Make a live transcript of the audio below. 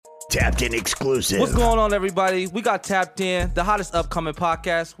Tapped In exclusive. What's going on, everybody? We got Tapped In, the hottest upcoming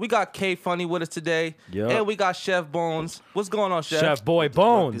podcast. We got K Funny with us today. Yep. And we got Chef Bones. What's going on, Chef?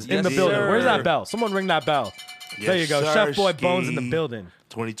 Chefboybonez in the Yes, building. sir. Where's that bell? Someone ring that bell. There you go. sir, Chefboybonez in the Ski. building.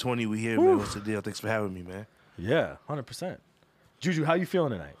 2020, we here, man. What's the deal? Thanks for having me, man. Yeah, 100%. Juju, how you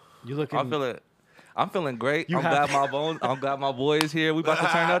feeling tonight? You looking? I'm feeling great. You I'm glad my boy is here. We about to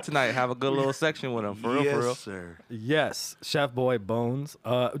turn up tonight. Have a good little section with him. For real, yes, for real. sir. Yes, Chefboybonez.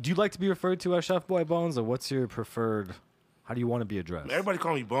 Do you like to be referred to as Chefboybonez, or what's your preferred? How do you want to be addressed? Everybody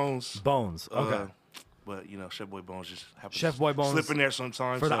call me Bones. Bones. Okay. But, you know, Chefboybonez just happens Chefboybonez to slip in there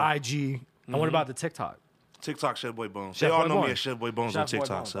sometimes. For so. the IG. And what about the TikTok? TikTok, Chefboybonez. Chef They all Boy know me Bones. as Chefboybonez on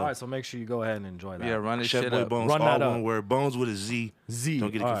TikTok. So. All right, so make sure you go ahead and enjoy that. Yeah, run this shit up. Chefboybonez, Run all that up. one word. Bones with a Z. Z.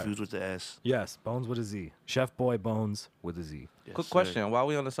 Don't get it All confused with the S. Yes, Bones with a Z. Chefboybonez with a Z. Yes, Quick sir. question. While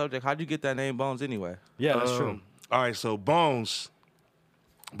we on the subject, how'd you get that name Bones anyway? Yeah, that's true. All right, so Bones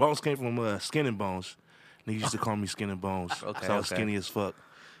came from Skin and Bones. Niggas used to call me Skin and Bones. Okay, so I was okay. skinny as fuck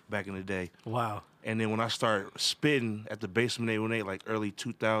back in the day. Wow. And then when I started spitting at the Basement 818, like early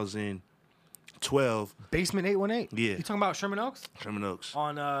 2012, Basement 818. Yeah. You talking about Sherman Oaks? Sherman Oaks,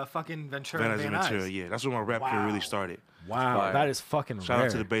 On fucking Ventura Van and Nuys Van Ventura, Nuys. yeah, that's when my rap career really started. Wow, Fire. that is fucking Shout rare.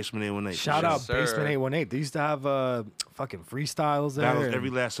 out to the Basement 818. Shout Yes, out sir. Basement 818. They used to have fucking freestyles there. Battles and- every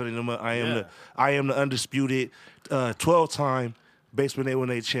last Sunday. Yeah. I am the undisputed 12-time Basement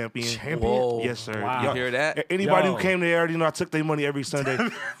 818 champion. Champion? Yes, sir. Wow. You Y'all- hear that? Anybody Yo. who came there already know I took their money every Sunday.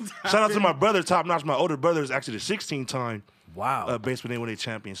 Shout out to my brother, Top Notch. My older brother is actually the 16-time Wow. Basement 818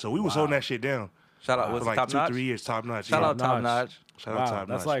 champion. So we was holding that shit down Shout out. for What's like top 2 notch? 3 years. Top Notch. Shout yeah. out Top Notch. Notch. Shout Wow, out Top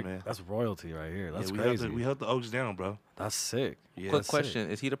that's Notch, like man. that's royalty right here. That's Yeah, crazy. we held the Oaks down, bro. That's sick. Yeah. Quick That's sick.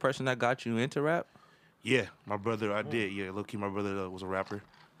 question. Is he the person that got you into rap? Yeah, my brother, I did. Yeah, low-key, my brother was a rapper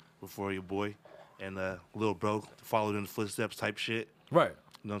before your boy. And little bro followed in the footsteps type shit. Right.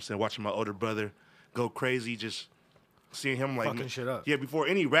 You know what I'm saying? Watching my older brother go crazy, just seeing him like Fucking shit up. Yeah, before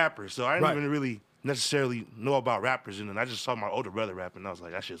any rapper. So I didn't Right. even really necessarily know about rappers, and then I just saw my older brother rapping, and I was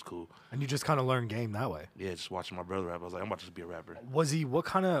like, that shit's cool. And you just kind of learn game that way. Yeah, just watching my brother rap, I was like, I'm about to just be a rapper. Was he? What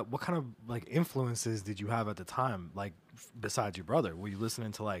kind of like influences did you have at the time? Like besides your brother, were you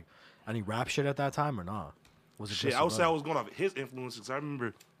listening to like any rap shit at that time or not? Was it Shit, just I your would say I brother? was going off his influences. I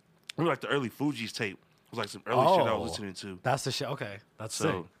remember like the early Fugees tape. It was like some early shit I was listening to. That's the shit. Okay, that's So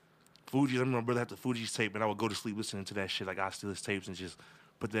sick. Fugees, I remember my brother had the Fugees tape, and I would go to sleep listening to that shit. Like I steal his tapes and just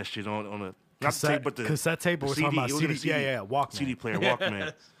put that shit on a not the tape, but the cassette tape. Or we're CD. talking about It was in a CD. Yeah, Walkman. CD player,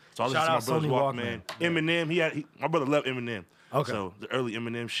 Walkman. So I listened Shout to my out brother's Sony Walkman. Walkman. Eminem, my brother loved Eminem. Okay. So the early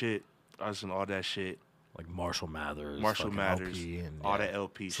Eminem shit, I listened to all that shit. Like Marshall Mathers, Marshall fucking Mathers, LP and, all yeah. that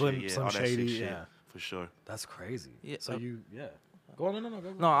LP Slim- shit, yeah, Slim all that Shady, sick shit, yeah. for sure. That's crazy. Yeah. So Go on, no.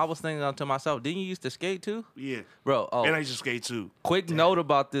 Go. No, I was thinking to myself, didn't you used to skate too? Yeah, Bro, and I used to skate too. quick note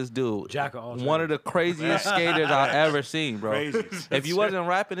about this dude. Jack of all One of the craziest skaters I ever seen, bro. Crazy. If you wasn't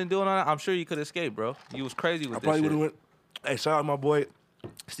rapping and doing all that, I'm sure you could escape, bro. You was crazy with I this probably shit. would have went. Hey, shout out my boy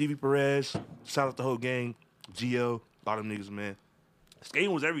Stevie Perez. Shout out the whole gang, Gio, all them niggas, man.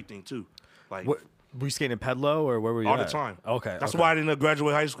 Skating was everything too, like What, were you skating Pedlo or where were you all at? the time. Okay. That's okay. why I didn't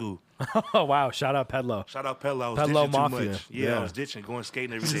graduate high school. Oh wow! Shout out Pedlo. Shout out Pella. I was Pedlo ditching Mafia. too much. Yeah, Yeah. I was ditching, going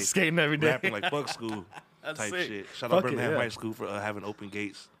skating every day. Just skating every day. Rapping like fuck school type sick. shit. Shout Fuck out it, Birmingham yeah. High School for having open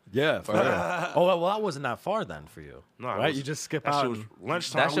gates. Yeah. For real. Oh well, that wasn't that far then for you. No, it right? was- You just skip That out. shit was and-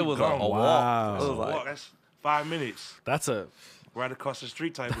 lunchtime. That shit we was a gone. walk. Wow. It was like, Walk, that's 5 minutes That's a right across the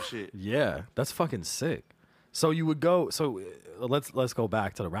street type of shit. yeah. That's fucking sick. So you would go. So let's go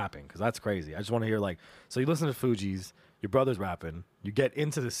back to the rapping because that's crazy. I just want to hear like. So you listen to Fugees. Your brother's rapping. You get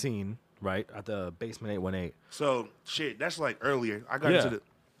into the scene right at the Basement 818. So shit, that's like earlier. I got Yeah. into the.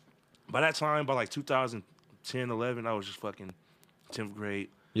 By that time, by like 2010, 11, I was just fucking 10th grade.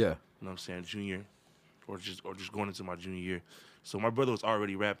 Yeah. You know what I'm saying, junior, or just going into my junior year. So my brother was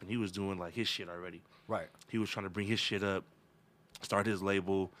already rapping. He was doing like his shit already. Right. He was trying to bring his shit up, start his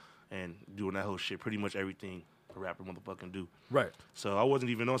label, and doing that whole shit. Pretty much everything a rapper motherfucking do. Right. So I wasn't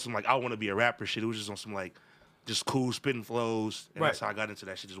even on some like I want to be a rapper shit. It was just on some like just cool spitting flows, and that's Right. how I got into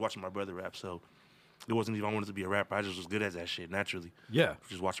that shit. Just watching my brother rap. So it wasn't even I wanted to be a rapper. I just was good at that shit naturally. Yeah.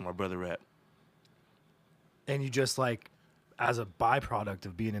 Just watching my brother rap. And you just like, as a byproduct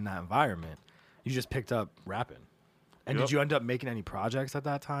of being in that environment, you just picked up rapping. And Yep. did you end up making any projects at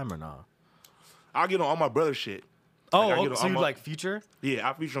that time or not? I'll get on all my brother shit. Oh, Like, I get so on you my- like feature? Yeah,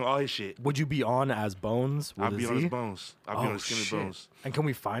 I feature on all his shit. Would you be on as Bones? With I'll a be Z? on his bones. I'll be on his skin and shit. bones. And can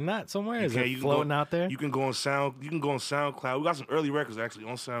we find that somewhere? Is Yeah, it you can floating go- out there? You can go on You can go on SoundCloud. We got some early records actually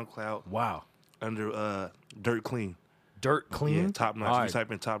on SoundCloud Wow. under Dirt Clean. Dirt Clean. Yeah, Top Notch. All You right.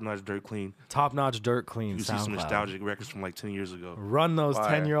 type in Top Notch Dirt Clean. Top Notch Dirt Clean. You see some SoundCloud. nostalgic records from like 10 years ago. Run those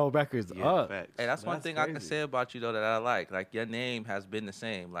Fire. 10-year-old records Yeah, up. facts. Hey, that's one That's thing I can crazy. say about you though that I like. Like your name has been the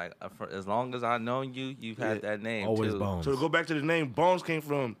same. Like for as long as I've known you, you've had that name Always too. Bones. So to go back to the name, Bones came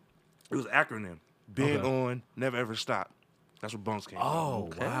from, it was an acronym. Been Okay. on, never ever stop. That's where Bones came from. Oh,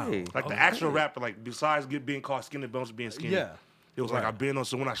 Okay. wow. Like the actual rapper, like besides being called Skinny Bones being skinny. Yeah. It was Right. like I've been on.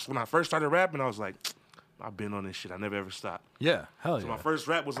 So when I first started rapping, I was like, I've been on this shit. I never ever stopped. Yeah. Hell So yeah. my first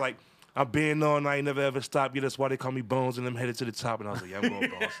rap was like, I've been on, I ain't never ever stopped. Yeah, that's why they call me Bones, and I'm headed to the top. And I was like, yeah, I'm going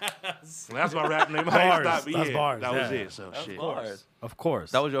Bones. And that's my rap name. I ain't Bars. stopped. That's Yeah, bars, that was yeah. it. So shit. Bars. Of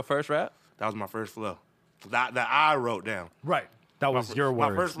course. That was your first rap? That was my first flow. That I wrote down. right. That was your My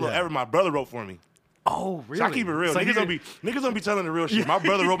words. first flow yeah. ever. My brother wrote for me. Oh, really? So I keep it real. So Niggas don't be telling the real shit. My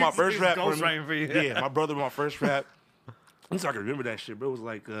brother wrote my first He's rap for me. ghostwriting for you. Yeah, my brother wrote my first rap. I'm sorry, I can remember that shit, bro. It was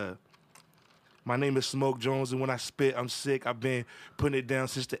like, my name is Smoke Jones, and when I spit, I'm sick. I've been putting it down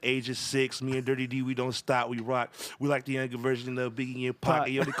since the age of 6. Me and Dirty D, we don't stop. We rock. We like the younger version of Biggie and Pac.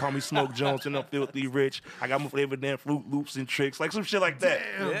 Yo, they call me Smoke Jones, and I'm filthy rich. I got my flavor damn Fruit Loops and tricks, like some shit like that.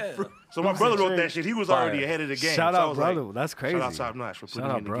 Yeah. So my brother wrote that shit. He was Fire. already ahead of the game. Shout So I out, was brother. like, That's crazy. Shout out Top Notch for putting Shout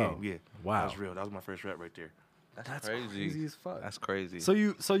me out, in the bro. game. Yeah, Wow. that was real. That was my first rap right there. That's crazy as fuck. That's crazy. So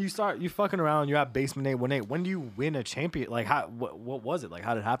you fucking around. You're at Basement 818. When do you win a champion? Like how? What was it? Like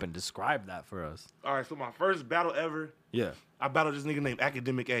how did it happen? Describe that for us. All right, so my first battle ever, Yeah. I battled this nigga named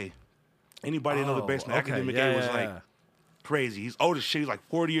Academic A. Anybody that know the Basement, okay. Academic Yeah, A was yeah, like yeah. crazy. He's old as shit. He's like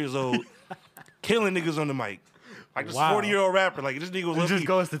 40 years old, killing niggas on the mic. Like this Wow. 40-year-old rapper. Like this nigga was He just low-key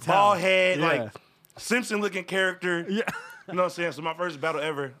goes to town. bald head, Yeah. like Simpson-looking character. Yeah. You know what I'm saying? So my first battle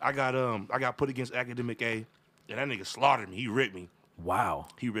ever, I got put against Academic A, and that nigga slaughtered me. He ripped me. Wow.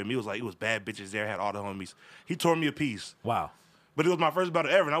 He ripped me. It was bad bitches there. Had all the homies. He tore me a piece. Wow. But it was my first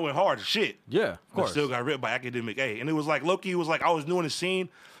battle ever, and I went hard as shit. Yeah. Of But course. still got ripped by Academic A. And it was like, low-key, it was like I was doing the scene.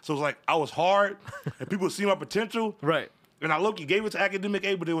 So it was like I was hard, and people see my potential. Right. And I low-key gave it to Academic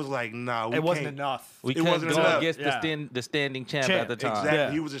A, but it was like, nah, we It wasn't can't. enough. we it can't wasn't go enough. against Yeah. the standing champ, Champ, at the time. Exactly.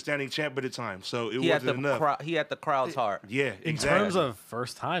 Yeah. He was a standing champ at the time, so it He had wasn't the enough. he had the crowd's heart. Yeah, In exactly. terms of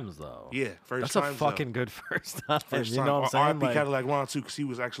first times, though. Yeah, first That's a times, fucking good first time. First you time. know what I'm saying? R.I.P. Like, Cadillac Ron, too, because he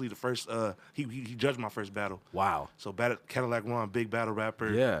was actually the first, he judged my first battle. wow. So Cadillac Ron, big battle rapper.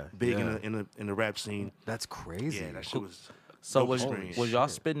 Yeah, Big yeah. in the rap scene. That's crazy. Yeah, that shit was. So dope was experience. y'all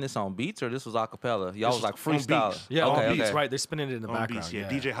spitting this on beats or this was acapella? Y'all was This like was on freestyle. beats. Yeah, okay, on beats, okay. right? They're spinning it in the on background. beats, yeah.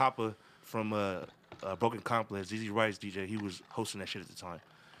 DJ Hopper from Broken Complex, ZZ Rice DJ, he was hosting that shit at the time.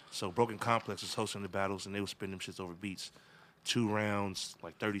 So Broken Complex was hosting the battles, and they was spinning them shits over beats. 2 rounds,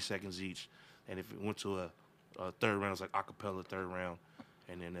 like 30 seconds each. And if it went to a third round, it was like acapella third round.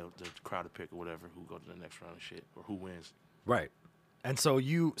 And then the crowd would pick or whatever who go to the next round and shit, or who wins. Right. And so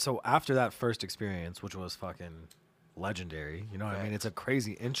after that first experience, which was fucking legendary, you know what I mean? It's a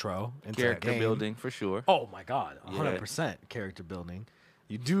crazy intro into Character a game. building for sure. Oh my God, 100% character building.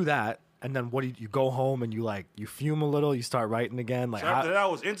 You do that, and then what do you go home and you fume a little, you start writing again. Like So after that, I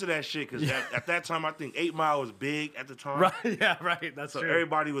was into that shit because at that time, I think 8 Mile was big at the time. right, yeah, right. That's So true.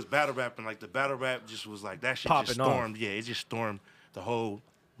 everybody was battle rapping. Like the battle rap just was like that shit Popping just off. stormed. Yeah, it just stormed the whole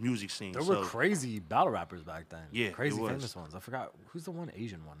music scene. There so, were crazy battle rappers back then. Yeah, it crazy was. famous ones. I forgot who's the one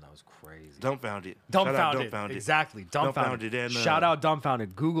Asian one that was crazy. Dumbfounded. Shout out Dumbfounded. Dumbfounded. Exactly. Dumbfounded. Dumbfounded and, Shout out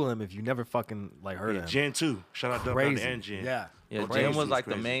Dumbfounded. Google him if you never fucking heard Yeah, of him. Gen 2. Shout out Crazy. Dumbfounded and Gen. Yeah. Yeah, Crazy. Jen was like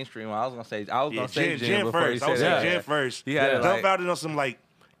the Crazy. mainstream. I was gonna Yeah, say Jen, Gen before you first. I would said say that. Gen first. He had it like Dumbfounded on some like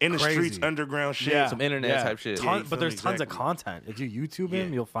in the Crazy. streets underground shit. Yeah. some internet type shit. Ton- Yeah, you but feel there's me? tons of Exactly. content. If you YouTube him,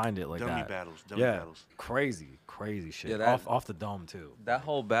 Yeah. you'll find it like Dummy that. battles. Dummy yeah. battles. Crazy shit. Yeah, that- off the dome too. That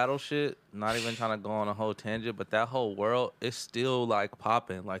whole battle shit, not even trying to go on a whole tangent, but that whole world is still like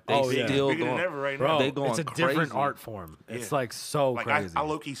popping. Like they Oh, yeah. still Bigger going. than ever right Bro, now. They going it's a different crazy. art form. It's Yeah. like so Like crazy. I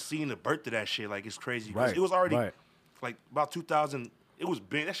low-key seen the birth of that shit. Like it's crazy. 'Cause Right, It was already right. like about 2000. It was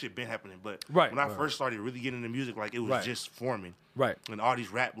been that shit been happening. But Right, when I right. first started really getting into music, like it was Right. just forming. Right. And all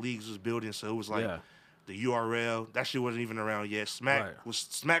these rap leagues was building. So it was like Yeah. the URL. That shit wasn't even around yet.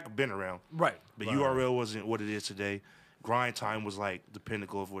 Smack been around. Right. But Right. URL wasn't what it is today. Grind Time was like the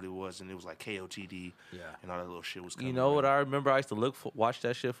pinnacle of what it was, and it was like KOTD, Yeah. and all that little shit was coming. You know what around. I remember? I used to watch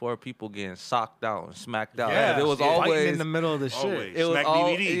that shit for people getting socked out and smacked out. Yeah, it was fighting always in the middle of the shit. Always. It was Smack all-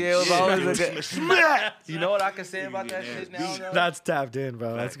 DVD. yeah, it was always it was a good- smack. You know what I can say about that Yeah. shit now? though? That's tapped in,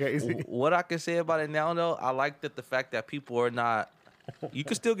 bro. That's crazy. What I can say about it now, though, I like that the fact that people are not. You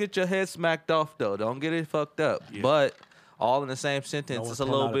can still get your head smacked off, though. Don't get it fucked up. Yeah. But all in the same sentence, one's it's a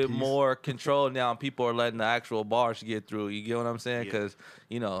pulling little out a bit piece. more controlled now, and people are letting the actual bars get through. You get what I'm saying? Yeah. Because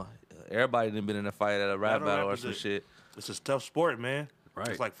everybody done been in a fight at a rap Battle battle rap or is some a- shit. It's a tough sport, man. Right.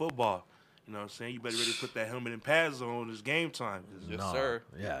 It's like football. You know what I'm saying? You better ready to put that helmet and pads on. It's game time. 'Cause Yes, No. sir.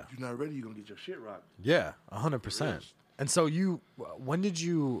 Yeah. if you're not ready, you're going to get your shit rocked. Yeah, 100%. Yes. And so when did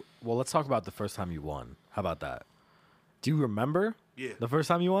you? Well, let's talk about the first time you won. How about that? Do you remember? Yeah. The first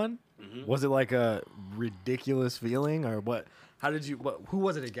time you won? Was it like a ridiculous feeling or what? How did you? Who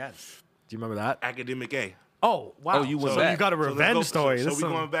was it against? Do you remember that? Academic A. Oh wow! Oh, you went so back. you got a So let's revenge go- story. So, This we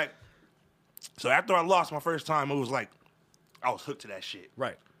some- going back. So after I lost my first time, it was like I was hooked to that shit.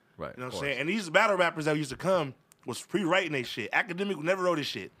 right. You know what I'm saying? And these battle rappers that used to come was pre-writing they shit. Academic never wrote his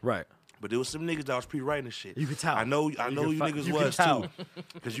shit. Right. But there was some niggas that was pre-writing this shit. You could tell. I know You you could niggas you could was tell. too.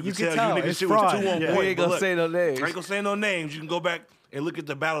 Because you You could could tell tell. you niggas It's shit was fraud. too on Yeah. point. We ain't But gonna look, say no names. I ain't gonna say no names. You can go back and look at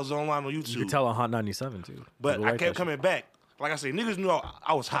the battles online on YouTube. You could tell on Hot 97 too. But People I like kept that coming back. Like I said, niggas knew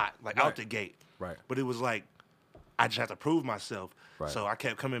I was hot, like Right. out the gate. Right. But it was like, I just had to prove myself. Right. So I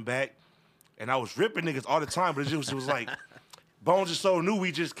kept coming back, and I was ripping niggas all the time. But it was like, Bones is so new,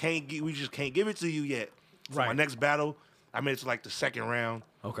 we just can't give it to you yet. So my Right. next battle, I made it to like the second round.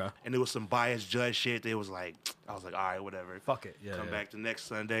 Okay. And there was some biased judge shit. They was like, I was like, all right, whatever. Fuck it. Yeah. Come yeah. back the next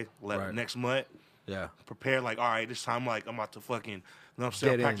Sunday, Right. next month. Yeah. Prepare like, all right, this time like I'm about to fucking, you know what I'm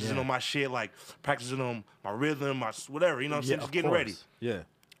saying, Get in, practicing yeah. on my shit, like practicing on my rhythm, my whatever, you know what I'm saying, just of getting course. ready. Yeah.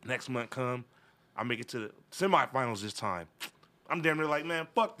 Next month come, I make it to the semifinals this time. I'm damn near like, man,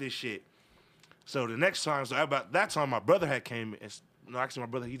 fuck this shit. So the next time, so about that time, my brother had came. No, actually, my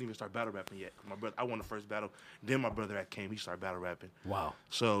brother, he didn't even start battle rapping yet. My brother, I won the first battle. Then my brother had came, he started battle rapping. Wow.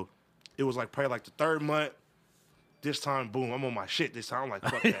 So it was like probably like the third month. This time, boom, I'm on my shit this time. I'm like,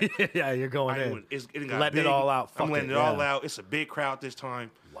 fuck that. Yeah, you're going I ain't in. even- it got Letting it big. all out. I'm Fuck letting it, it all yeah. out. It's a big crowd this time.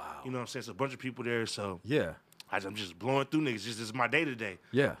 Wow. You know what I'm saying? It's a bunch of people there. So Yeah. I'm just blowing through niggas. This is my day to day.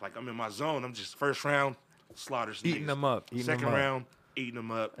 Yeah. Like I'm in my zone. I'm just first round, slaughter some Eating niggas. them up, eating Second them up. round, eating them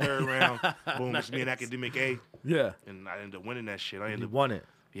up. Third round, boom, it's me and Academic A. Yeah. And I ended up winning that shit. I You ended up, won it.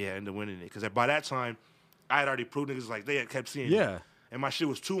 yeah, I ended up winning it. Because by that time, I had already proved niggas like they had kept seeing me. Yeah. And my shit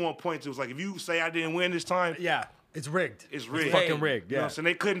was 2 on points. It was like, if you say I didn't win this time, Yeah. It's rigged. it's rigged. Fucking rigged. You know Yeah. what I'm saying?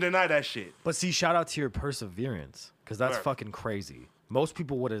 They couldn't deny that shit. But see, shout out to your perseverance, because that's Right. fucking crazy. Most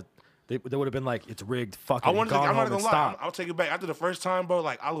people would have, they would have been like, "It's rigged." Fucking I wanted to, gone I'm home not and gonna lie. stopped. I'll take it back. After the first time, bro,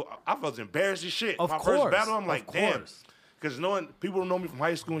 like I felt embarrassed as shit. Of My course, first battle, I'm of like, damn. course. Because people don't know me from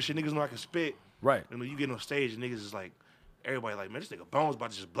high school and shit. Niggas know I can spit. Right. And when you get on stage, and niggas is like, everybody like, man, this nigga Bones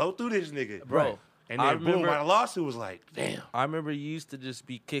about to just blow through this nigga. Bro, Right. And I then boom, remember- when I lost, it was like, damn. I remember you used to just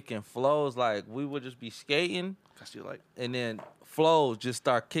be kicking flows. Like we would just be skating, I still like, and then flows just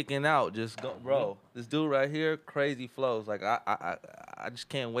start kicking out. Just go, bro. This dude right here, crazy flows. Like I just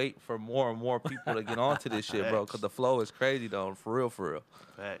can't wait for more and more people to get onto this shit, bro. Cause the flow is crazy though, for real, for real.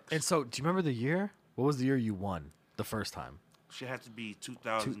 facts. And so, do you remember the year? What was the year you won the first time? Shit had to be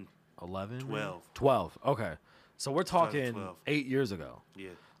 2000. 11? 12. 12. Okay. So we're talking 2012. 8 years ago. Yeah.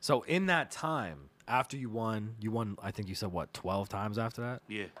 So in that time, after you won, I think you said what, 12 times after that?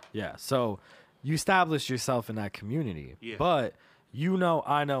 Yeah. Yeah. So you established yourself in that community. Yeah. But you know,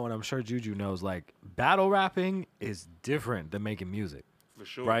 I know, and I'm sure Juju knows, like, battle rapping is different than making music. For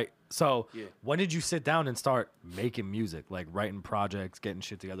sure. Right? So Yeah. when did you sit down and start making music, like writing projects, getting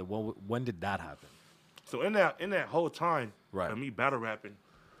shit together? When did that happen? So in that whole time, Right. of me battle rapping,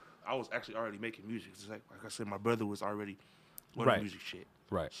 I was actually already making music. It's like I said, my brother was already doing Right. music shit.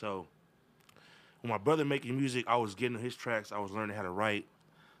 Right. So when my brother making music, I was getting his tracks. I was learning how to write.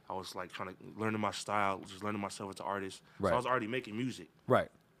 I was like trying to learning my style, just learning myself as an artist. Right. So I was already making music. Right.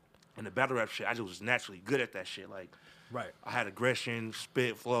 And the battle rap shit, I just was naturally good at that shit. Like Right. I had aggression,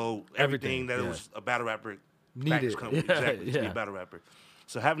 spit, flow, Everything, everything that yeah. was a battle rapper Needed. practice come with. Yeah, Exactly, to be yeah. a battle rapper.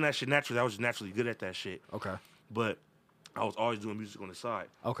 So having that shit naturally, I was just naturally good at that shit. Okay. But I was always doing music on the side.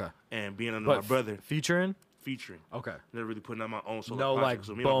 Okay. And being under But my brother, featuring? featuring. Okay. Never really putting out my own solo No, project. like,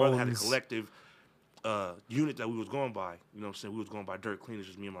 So me and my brother had a Bones. collective unit that we was going by. You know what I'm saying? We was going by Dirt Clean. It's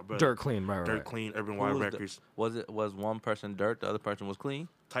just me and my brother. Dirt Clean, right, Dirt right. Clean, Urban Who Wide was Records was one person dirt, the other person was clean?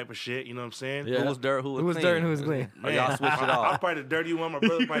 type of shit. You know what I'm saying? Yeah. Who was dirt? Who was Who was clean? dirt and who was clean? Or y'all switch it I'm off? probably the dirty one. My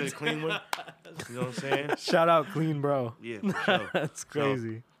brother probably the clean one. You know what I'm saying? Shout out Clean Bro. Yeah, for sure. That's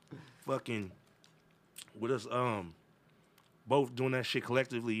crazy. Fucking with us, both doing that shit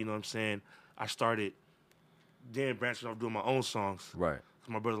collectively. You know what I'm saying? I started then branching off doing my own songs. Right.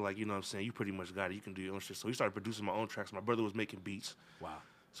 My brother, like, you know what I'm saying? You pretty much got it. You can do your own shit. So he started producing my own tracks. My brother was making beats. Wow.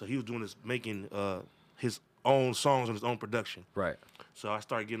 So he was doing this, making his own songs on his own production. Right. So I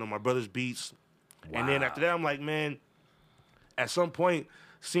started getting on my brother's beats. And then Wow. after that, I'm like, man, at some point,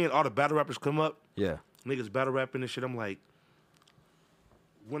 seeing all the battle rappers come up, Yeah. niggas battle rapping and shit, I'm like,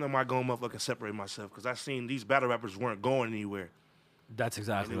 when am I going to motherfucking separate myself? Because I seen these battle rappers weren't going anywhere. That's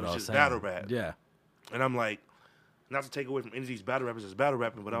exactly And it what was I was just saying. battle rap. Yeah. And I'm like, not to take away from any of these battle rappers as battle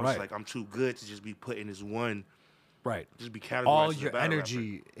rapping, but I was Right. like, I'm too good to just be put in this one, Right. just be categorized All as a your battle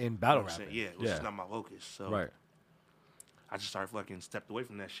energy rapper. in You know battle what I'm saying? rapping. Yeah, it was just not my focus. So Right. I just started fucking stepped away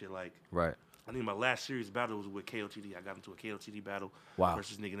from that shit. Like, Right. I think my last serious battle was with KOTD. I got into a KOTD battle Wow.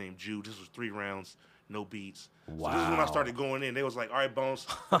 versus this nigga named Jude. This was 3 rounds, no beats. Wow. So this is when I started going in. They was like, all right, Bones,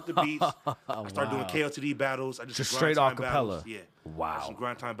 fuck the beats. I started doing Wow. KOTD battles. I just Just did straight grind a time cappella. battles. Yeah. Wow. Some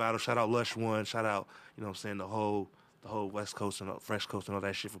grind time battles. Shout out Lush One. Shout out, you know what I'm saying, the whole West Coast and Fresh Coast and all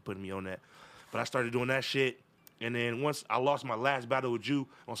that shit for putting me on that. But I started doing that shit. And then once I lost my last battle with you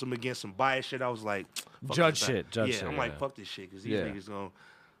on some against some bias shit, I was like, fuck Judge this battle. shit, judge yeah, shit, I'm yeah. like, fuck this shit, because these Yeah. niggas going,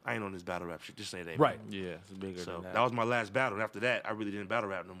 I ain't on this battle rap shit. Just say that. Right. Yeah, it's bigger So than that that. was my last battle. And after that, I really didn't battle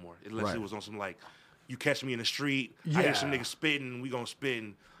rap no more. Unless Right. it was on some like, you catch me in the street, I Yeah. hear some niggas spitting, we gonna spit.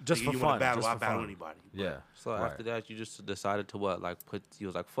 And Just nigga, for you fun, wanna battle, just I for battle fun. anybody. Yeah. So Right. after that, you just decided to what? Like you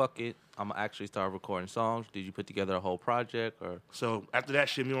was like, fuck it, I'm gonna actually start recording songs. Did you put together a whole project or? So after that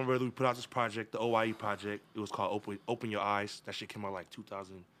shit, me and my brother, we put out this project, the OIE project. It was called Open Your Eyes. That shit came out like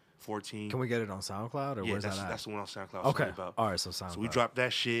 2014. Can we get it on SoundCloud or yeah, where's that's that at? that's the one on SoundCloud. I was Okay. talking about. All right. So SoundCloud. So we dropped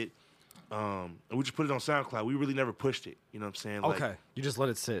that shit, and we just put it on SoundCloud. We really never pushed it. You know what I'm saying? Like, Okay. You just let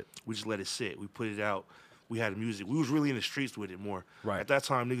it sit. we just let it sit. We put it out. We had music. We was really in the streets with it more. Right. At that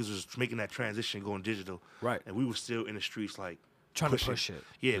time, niggas was making that transition, going digital. Right. And we was still in the streets, like Trying to pushing. push it.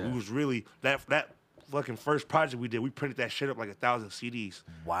 Yeah, Yeah. we was really that fucking first project we did. We printed that shit up like 1,000 CDs,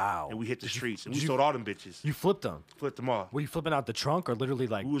 Wow. and we hit the streets, and we did you- sold all them bitches. You flipped them. Flipped them all. Were you flipping out the trunk or literally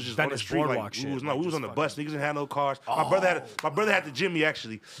like We was just on the Venice street, boardwalk like shit? we was like, on just the bus. fucking- Niggas didn't have no cars. My brother had the Jimmy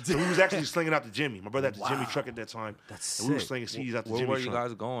actually. So we was actually slinging out the Jimmy. My brother had the Jimmy truck at that time. That's and we was sick. slinging CDs out the Where Jimmy were you truck.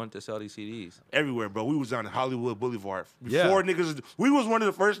 guys going to sell these CDs? Everywhere, bro. We was down in Hollywood Boulevard. Yeah. Before niggas, we was one of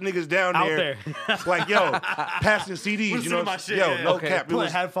the first niggas down Out there. like, yo, passing CDs, you know? Yo, no Okay. cap. It Putting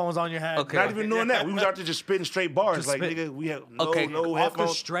was headphones on your head. Okay. not even doing that. We was out there just spitting straight bars. Just Like, spit. nigga, we had no Okay. no Off the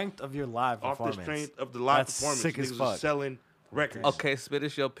headphones. strength of your live Off the performance. strength of the live That's performance. sick Niggas as was fuck. selling records. Okay, spit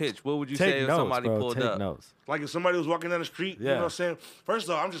us your pitch. What would you Take say if notes, somebody bro. pulled Take up? notes. Like if somebody was walking down the street, you Yeah. know what I'm saying? First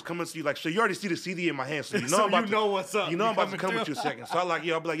of all, I'm just coming to you like, so you already see the CD in my hand, so you know So I'm about you to, know what's up. You know You I'm about to coming come with you through. a second. So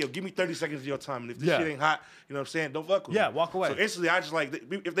I'll be like, yo, give me 30 seconds of your time, and if this Yeah. shit ain't hot, you know what I'm saying? Don't fuck with Yeah, me. walk away. So instantly, I just like,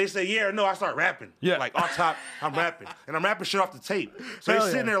 if they say yeah or no, I start rapping. Yeah. Like off top, I'm rapping, and I'm rapping shit off the tape. So Hell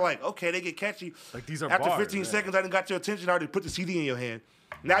they sitting yeah. there like, okay, they get catchy. Like, these are After bars, 15 yeah. seconds, I done got your attention. I already put the CD in your hand.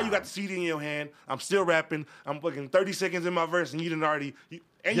 Now you got the CD in your hand. I'm still rapping. I'm fucking 30 seconds in my verse, and you done already. You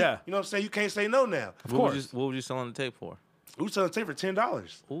Yeah. know what I'm saying? You can't say no now. Of What course. would you sell on the tape for? We was selling tape for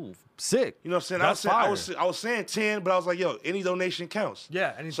 $10. Ooh, Sick. You know what I'm saying? That's I fire. was saying 10, but I was like, yo, any donation counts.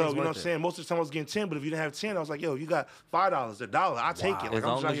 Yeah, anything's So, you know worth what I'm it. saying? Most of the time I was getting 10, but if you didn't have 10, I was like, yo, you got $5, $1. I'll take it. Like, as I'm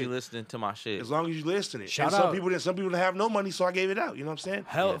long just out as you here- listening to my shit. As long as you listening. Shout and some out. people didn't have no money, so I gave it out. You know what I'm saying?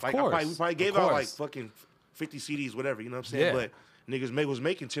 Hell, of like, course. We probably gave Of out like course. fucking 50 CDs, whatever. You know what I'm saying? Yeah. But niggas was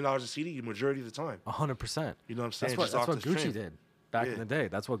making $10 a CD the majority of the time. 100%. You know what I'm saying? That's what, Just off that's what the Gucci strength. did back in Yeah. the day.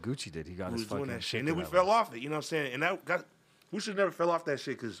 That's what Gucci did. He got We his was doing fucking that shit. shit And then we together. fell off it. You know what I'm saying? And we should never fell off that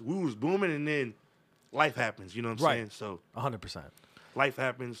shit because we was booming and then life happens. You know what I'm Right. saying? So 100%. life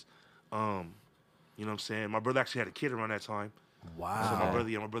happens. You know what I'm saying? My brother actually had a kid around that time. Wow. So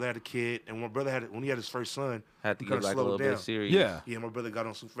my brother had a kid, and when he had his first son, Had to we get kinda like a slowed little down. bit serious. Yeah. Yeah, my brother got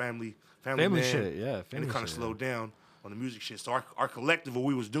on some family Family man, shit, yeah, and family it kind of shit, slowed down on the music shit. So our collective, what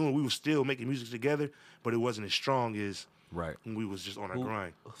we was doing, we was still making music together, but it wasn't as strong as Right. when we was just on our Who-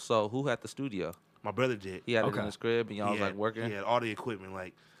 grind. So who had the studio? My brother did. He had it Okay. in his crib, and y'all was like working. He had all the equipment.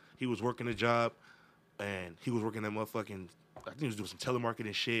 Like he was working a job, and he was working that motherfucking. I think he was doing some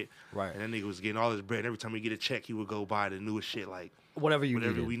telemarketing shit. Right. And that nigga was getting all his bread. And every time he get a check, he would go buy the newest shit, like Whatever you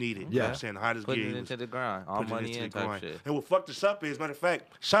whatever needed. we needed. You know Yeah. what I'm saying? The hottest Putting gear. it he into was the grind, all putting it money into in the type grind. shit. And what fucked us up is, matter of fact,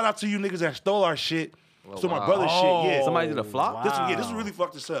 shout out to you niggas that stole our shit. So my wow. brother's shit, yeah. Somebody did a flop? This really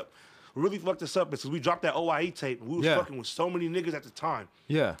fucked us up. Really fucked us up because we dropped that OIE tape and we was Yeah. fucking with so many niggas at the time.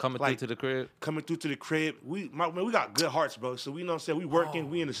 Yeah. Coming Like- through to the crib. Coming through to the crib. We got good hearts, bro. So we know what I'm saying. We working,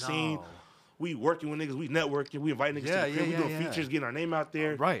 we in the scene. no. We working with niggas, we networking, we invite niggas Yeah, to the crib, yeah, we doing yeah, yeah. features, getting our name out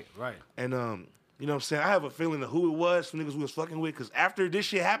there. Right. And you know what I'm saying? I have a feeling of who it was, some niggas we was fucking with, because after this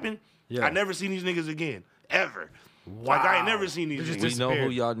shit happened, Yeah. I never seen these niggas again. Ever. Like I ain't Wow. never seen these They just niggas. We know who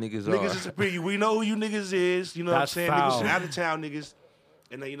disappeared. y'all niggas are. Niggas disappear. We know who you niggas is. You know That's what I'm saying? foul. Niggas out of town niggas.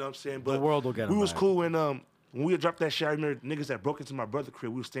 And then, you know what I'm saying? But world will get 'em we was back. cool when we had dropped that shit. I remember niggas that broke into my brother's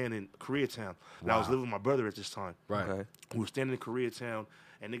crib. We was staying in Koreatown. And I was living with my brother at this time. Right. Okay. We were standing in Koreatown,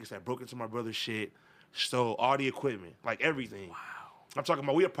 and niggas that broke into my brother's shit, stole all the equipment, like everything. Wow. I'm talking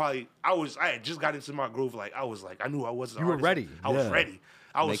about I had just got into my groove, I knew I was an You were artist. ready. I was Yeah. ready.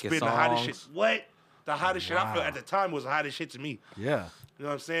 I was Making spitting the hottest shit. songs. What? The hottest shit I felt at the time was the hottest shit to me. Yeah. You know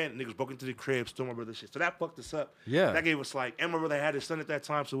what I'm saying? Niggas broke into the crib, stole my brother's shit. So that fucked us up. Yeah. That gave us like, and my brother had his son at that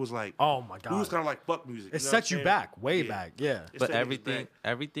time, so it was like, Oh my God. we was kind of like fuck music. It know set what you I'm back, way saying? back. Yeah. It But set niggas back.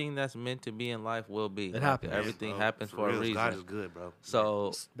 everything that's meant to be in life will be. It happens. Everything Bro, happens for a real, reason. God is good, bro.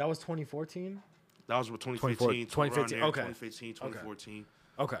 So That was 2014? That was with 2015, 2015, around there, okay. 2015, 2014.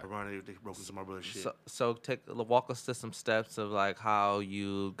 Okay. Around there, they broke into my brother's shit. so walk us to some steps of like how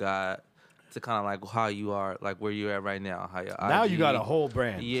you got to kind of like how you are, like where you're at right now. How your Now you got a IG whole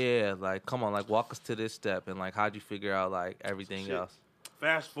brand. Yeah, like come on, like walk us to this step and like how'd you figure out like everything Shit. else?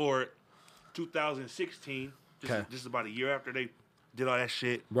 Fast forward, 2016. Okay. Just about a year after they did all that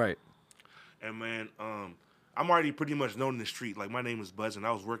shit. Right. And man, I'm already pretty much known in the street. Like my name is Buzz, and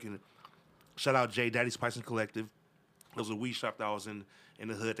I was working. Shout out Jay Daddy's Spice and Collective. It was a weed shop that I was in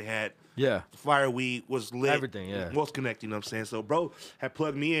the hood. They had Yeah. fire weed, was lit. Everything, yeah. Most connected, you know what I'm saying? So bro had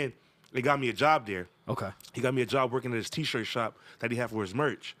plugged me in. They got me a job there. Okay. He got me a job working at his T-shirt shop that he had for his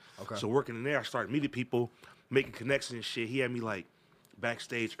merch. Okay. So working in there, I started meeting people, making connections and shit. He had me like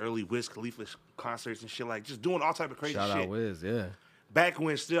backstage early Wiz Khalifa concerts and shit, like just doing all type of crazy Shout shit. out Wiz, yeah. Back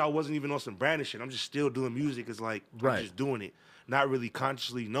when still I wasn't even on some branded shit. I'm just still doing music. It's like Right. I'm just doing it, not really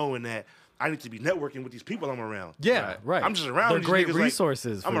consciously knowing that I need to be networking with these people I'm around. Yeah, right. I'm just around They're these great niggas, like,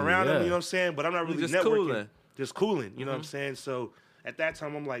 resources. I'm for you, around them, yeah. you know what I'm saying? But I'm not really just networking. cooling. Just cooling, you know what I'm saying? So at that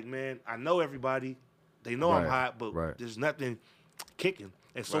time, I'm like, man, I know everybody. They know I'm Right, hot, but right. there's nothing kicking.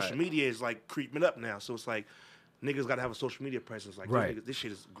 And social Right. media is like creeping up now. So it's like niggas got to have a social media presence. Like, Right. this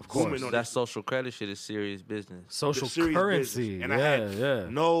shit is course. booming on That this. social credit shit is serious business. Social serious currency. business. And yeah, I had yeah.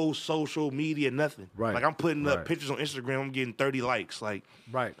 no social media, nothing. Right, Like I'm putting right. up pictures on Instagram, I'm getting 30 likes. Like,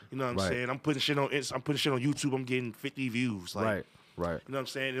 Right. you know what I'm Right. saying? I'm putting shit on YouTube, I'm getting 50 views. Like, Right. Right. you know what I'm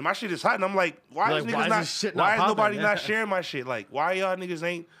saying? And my shit is hot, and I'm like, why You're is like, niggas why is not? this shit not why is popping? nobody Yeah. not sharing my shit? Like, why y'all niggas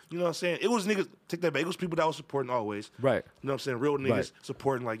ain't? You know what I'm saying? It was niggas. Take that back. It was people that was supporting always. Right. You know what I'm saying? Real niggas Right.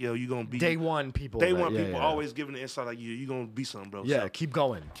 supporting. Like, yo, you gonna be Day one people. Day that- one yeah, people yeah. always giving the insight like you gonna be something, bro. Yeah, So keep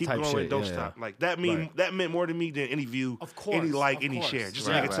going. keep type going, shit. don't yeah, stop. yeah. Like that Right. meant more to me than any view, Of course, any like, of any course. share. Just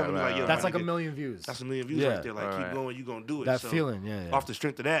Right, a nigga telling me right, like, yo, That's my like a nigga, million views. That's a million views Yeah. right there. Like Right. keep going, you gonna do it. That So, feeling, yeah, yeah. Off the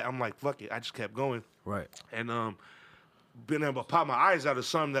strength of that, I'm like, fuck it. I just kept going. Right. And been able to pop my eyes out of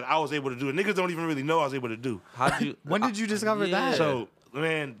something that I was able to do. Niggas don't even really know I was able to do. How'd you? When did you discover Yeah. that? So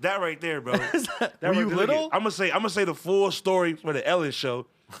man, that right there, bro. That Were you right there, little? I'm gonna say the full story for the Ellen show.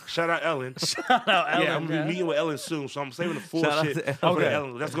 Shout out Ellen. Shout out Ellen, Yeah, I'm gonna man. be meeting with Ellen soon, so I'm saving the full Shout out shit to for Ellen. the Okay.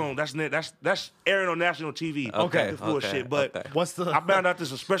 Ellen. That's airing on national TV. Okay. The full Okay, shit. But okay. What's the? I found out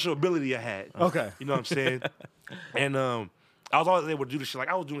there's a special ability I had. Okay. You know what I'm saying? And I was always able to do this shit. Like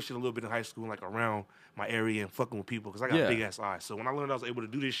I was doing shit a little bit in high school, like around my area and fucking with people because I got Yeah. big ass eyes. So when I learned I was able to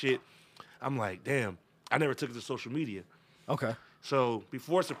do this shit, I'm like, damn, I never took it to social media. Okay. So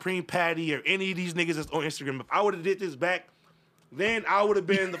before Supreme Patty or any of these niggas that's on Instagram, if I would have did this back, then I would have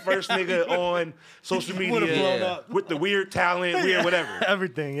been the first nigga on social would've media blown up. with the weird talent, weird whatever.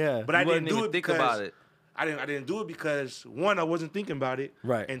 Everything, yeah. But I You didn't wouldn't do even it think because about it. I didn't do it because one, I wasn't thinking about it,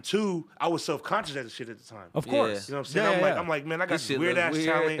 Right. and two, I was self conscious of the shit at the time. Of Yeah. course. You know what I'm saying? Yeah, I'm like, man, I got This this shit weird look ass weird.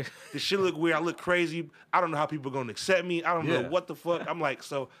 talent. This shit look weird. I look crazy. I don't know how people gonna accept me. I don't Yeah. know what the fuck. I'm like,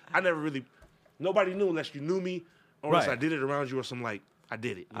 so I never really. Nobody knew unless you knew me, or unless Right. I did it around you or some like I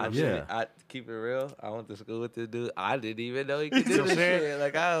did it. You know what I'm Yeah. saying? I keep it real. I went to school with this dude. I didn't even know he could You know do what this I'm saying? shit.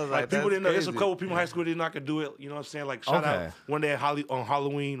 Like I was like, Like people that's didn't know. There's a crazy. couple people in high school that didn't know I could do it. You know what I'm saying? Like shout Okay. out one day at on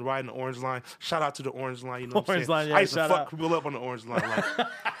Halloween riding the Orange Line. Shout out to the Orange Line. You know what I'm Orange saying? Line, yeah, I used to shout fuck out. people up on the Orange Line. Like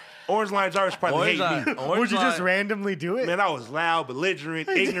Orange Line drivers probably hate me. Would you just Line- randomly do it? Man, I was loud, belligerent,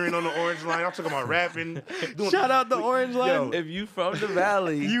 ignorant on the Orange Line. I'm talking about rapping. Shout out the Orange Line. Yo, If you from the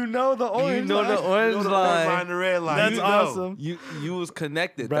valley, You know the Orange know Line. the Orange you know the Line. Orange Line, the red line. That's you know. awesome. You was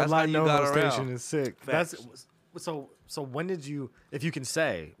connected. Red That's how Line you Novo got around. Station is sick. Facts. That's so. When did you, if you can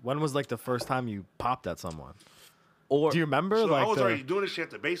say, when was like the first time you popped at someone? Or Do you remember? So like I was the, already doing this shit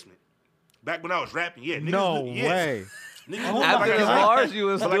at the basement. Back when I was rapping, yeah. Niggas no knew, yeah. way. Niggas knew, after like the I said- bars, you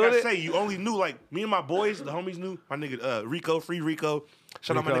was But like doing I it. say, you only knew like me and my boys, the homies knew. My nigga Rico, free Rico.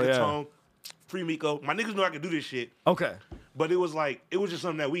 Shout out my Rico, nigga yeah. Tone, free Miko. My niggas knew I could do this shit, Okay. but it was just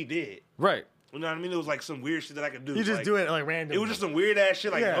something that we did. Right. You know what I mean? It was like some weird shit that I could do. You just like, do it like randomly. It was just some weird ass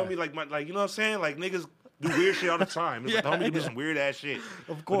shit. Like Yeah. homie, like you know what I'm saying? Like niggas do weird shit all the time. It's like the Yeah, homie do yeah. some weird ass shit. Of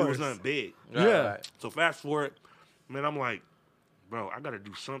But it course. was nothing big. Right, Yeah. right. So fast forward, man, I'm like, bro, I gotta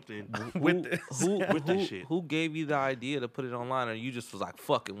do something. with this. With this shit. Who gave you the idea to put it online, or you just was like,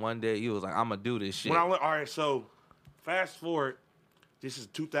 "Fuck it"? One day you was like, "I'm gonna do this shit." When I went, all right, so fast forward, this is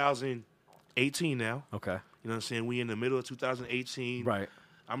 2018 now. Okay. You know what I'm saying? We in the middle of 2018. Right.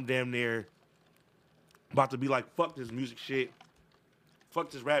 I'm damn near about to be like, fuck this music shit. fuck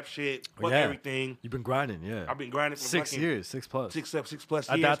this rap shit, fuck Yeah. everything. You've been grinding, yeah. I've been grinding for 6 fucking years, 6+. 6+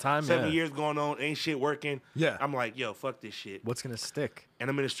 At years. that time, 7 yeah. years going on, ain't shit working. Yeah. I'm like, yo, fuck this shit. What's gonna stick? And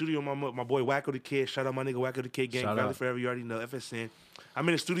I'm in the studio with my boy Wacko the Kid. Shout out my nigga Wacko the Kid, Gang Shout Valley out. Forever. You already know, FSN. I'm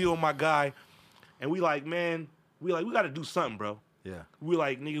in the studio with my guy, and we like, man, we got to do something, bro. Yeah. We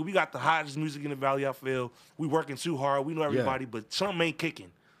like, nigga, we got the hottest music in the Valley, I feel. We working too hard. We know everybody, but something ain't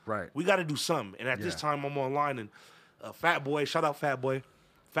kicking. Right. We got to do something. And at this time, I'm online, and Fat Boy, shout out Fat Boy.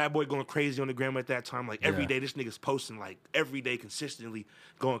 Fat Boy going crazy on the gram at that time. Like, every day, this nigga's posting, like, every day consistently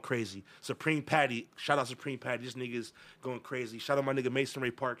going crazy. Supreme Patty, shout out Supreme Patty. This nigga's going crazy. Shout out my nigga Mason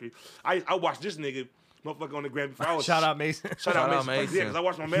Ray Parker. I watched this nigga, motherfucker, on the gram before I was... Shout out Mason. Shout out Mason. Yeah, because I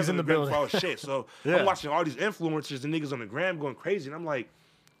watched my man He's on in the the gram building. before I was shit. So I'm watching all these influencers and niggas on the gram going crazy. And I'm like,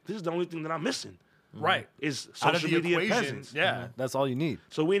 this is the only thing that I'm missing. Right. Is Out of social the media equation, presence. yeah, that's all you need.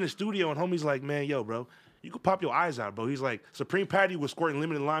 So we in the studio and homie's like, man, yo, bro, you could pop your eyes out, bro. He's like, Supreme Patty was squirting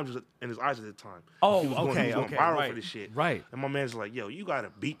limited limes in his eyes at the time. Oh, he was going viral right, for this shit. right. And my man's like, yo, you gotta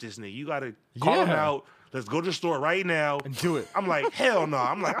beat this nigga. You gotta call him out. Let's go to the store right now And do it. I'm like, hell no.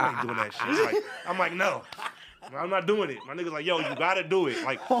 I'm like, I ain't doing that shit. I'm like, no. I'm not doing it. My nigga's like, yo, you gotta do it.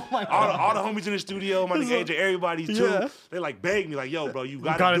 Like, all the homies in the studio, my nigga AJ, everybody too, Yeah. they like beg me, like, yo, bro, you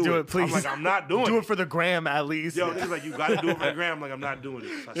gotta do it. please. I'm like, I'm not doing it. Do it for the gram at least. Yo, niggas like, you gotta do it for the gram. I'm like, I'm not doing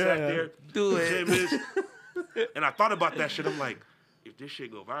it. So I sat there, Do it. 10 minutes, and I thought about that shit. I'm like, if this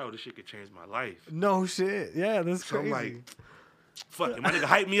shit go viral, this shit could change my life. No shit. Yeah, that's So crazy. I'm like, fuck it. My nigga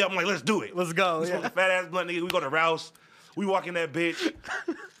hyped me up. I'm like, let's do it. Let's go. We smoke a fat ass blunt, nigga. We go to Rouse. We walk in that bitch.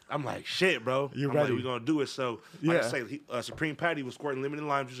 I'm like, shit, bro. You I'm ready? like, we gonna do it. So, like I say, Supreme Patty was squirting limited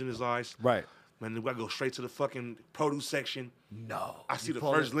lime juice in his eyes. Right. Man, then I go straight to the fucking produce section. No. I see the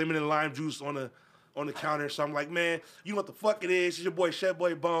first lemon and lime juice on the counter. So I'm like, man, you know what the fuck it is? It's your boy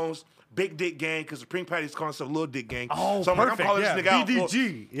Chefboybonez, Big Dick Gang, because Supreme Patty's calling himself Little Dick Gang. Oh, so I'm perfect. like, I'm calling this nigga out.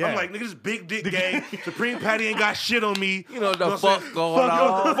 BDG. Yeah. I'm like, nigga, this Big Dick Gang. Supreme Patty ain't got shit on me. You know what the what I'm fuck saying? going You know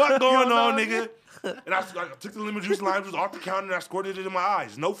on. what the fuck going on, nigga? And I took the lemon juice, lime juice off the counter, and I squirted it in my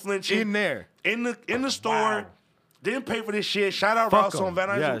eyes. No flinching. In there. In the store. Wow. Didn't pay for this shit. Shout out Fuck Rouse 'em. on Van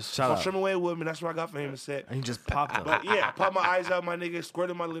Nuys. Yeah, shout on out. Sherman Way Woodman. That's where I got famous at. And you just popped them. But yeah, I popped my eyes out, my nigga.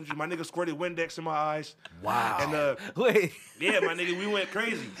 Squirted my lemon juice. My nigga squirted Windex in my eyes. Wow. And Wait. yeah, my nigga, we went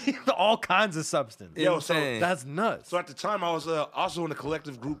crazy. All kinds of substance. Yo, so Insane. That's nuts. So at the time, I was also in the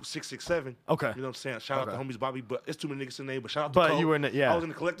collective group 667. Okay. You know what I'm saying? Shout out to homies Bobby, but it's too many niggas in there. But shout out to But Cole. you were in the- yeah. I was in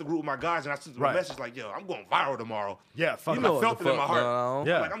the collective group with my guys, and I sent them Right. a message like, yo, I'm going viral tomorrow. Yeah, fuck You it. know, I what felt the it in my fuck heart. going on.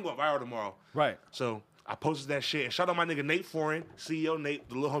 Yeah. I'm like, I'm going viral tomorrow. Right. So I posted that shit. And shout out my nigga Nate Foreign, CEO Nate,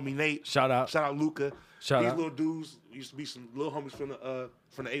 the little homie Nate. Shout out. Shout out Luca. Shout These out. little dudes used to be some little homies from the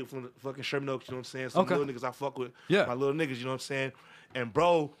fucking Sherman Oaks, you know what I'm saying? Some Okay. little niggas I fuck with. Yeah. My little niggas, you know what I'm saying? And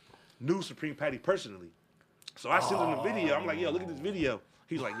bro knew Supreme Patty personally. So I sent him the video. I'm like, yo, look at this video.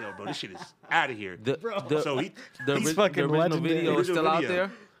 He's like, yo, bro, this shit is out of here. So he He's fucking the original legendary. video is still out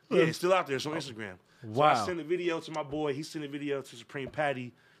there. Yeah, it's still out there. It's on Instagram. So Wow. I sent a video to my boy. He sent a video to Supreme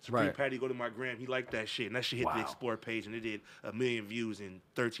Patty. Supreme Right. Patty go to my gram. He liked that shit. And that shit hit the Wow. Explore page. And it did 1 million views in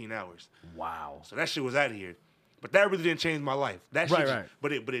 13 hours. Wow. So that shit was out of here. But that really didn't change my life. That shit, Right.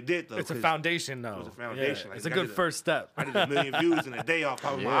 But it did though. It's a 'cause foundation, though. It was a foundation. Yeah. Like, It's a I good did first step. I did 1 million views in a day off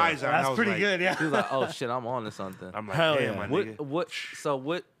popping my eyes out. and I That's was pretty like, good, yeah. He was like, oh shit, I'm on to something. I'm like, Hell damn, yeah. my What nigga. so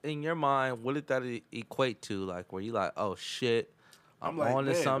what in your mind, what did that equate to? Like, were you like, oh shit, I'm like, on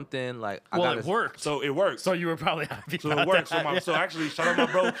to man. something? Like, I Well, gotta it worked. So it worked. So you were probably happy. So it about worked. that. So actually, shout out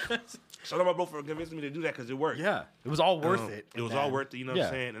my bro. Shout out my bro for convincing me to do that because it worked. Yeah. It was all worth it. It was in all that. worth it. You know what I'm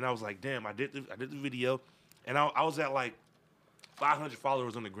saying? And I was like, damn, I did the video, and I was at like 500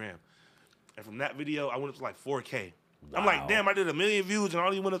 followers on the gram, and from that video, I went up to like 4K. I'm like, damn, I did 1 million views and I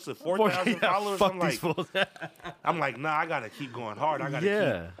only went up to 4,000 followers. Fuck I'm these like, fools. I'm like, nah, I gotta keep going hard. I gotta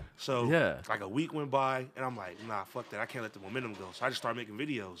Yeah. keep. So Yeah. like a week went by, and I'm like, nah, fuck that. I can't let the momentum go. So I just started making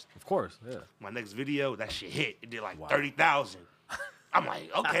videos. Of course. Yeah. My next video, that shit hit. It did like 30,000. I'm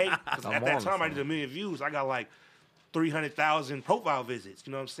like, okay. Because at that time, I did 1 million views. I got like 300,000 profile visits.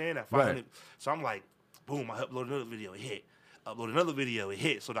 You know what I'm saying? At 500. Right. So I'm like, boom, I uploaded another video. It hit. Upload another video. It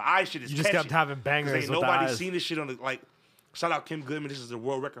hit. So the eye shit is You just kept catching. having 'Cause bangers ain't with the nobody eyes. seen this shit on the, like, shout out Kim Goodman. This is the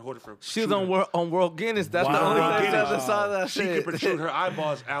world record holder for She was shooting. on World Guinness. That's the Wow. only World thing Guinness. I saw that She shit. could protrude her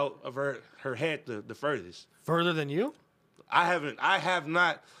eyeballs out of her head the furthest. Further than you? I have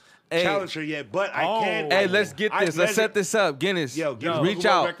not Hey. challenged her yet, but I can. Hey, let's get I this. Let's set measured- this up. Guinness. Yo, give me reach the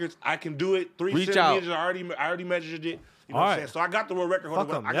world out. records. I can do it. 3 Reach centimeters. out. I already measured it. You know All what I'm right. saying? So I got the world record. Fuck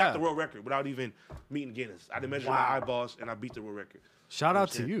 'em, I yeah. got the world record without even meeting Guinness. I done measured my eyeballs and I beat the world record. Shout You know out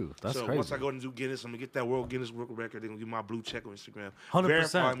what to I'm you. saying? That's so crazy. once I go and do Guinness, I'm gonna get that world Guinness world record. They're gonna give me my blue check on Instagram. 100%.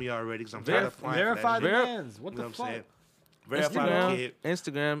 Verify me already because I'm tired of flying for that Verified shit. demands. What You the know what fuck? I'm saying? Verify the Instagram. kid.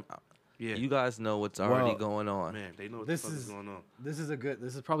 Instagram. Yeah. You guys know what's already Well, going on. Man, they know what This the fuck is is going on. this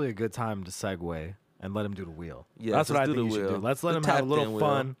is probably a good time to segue and let him do the wheel. Yeah, That's what I let's think do you the should wheel. do. Let's let The him have a tapped little in wheel.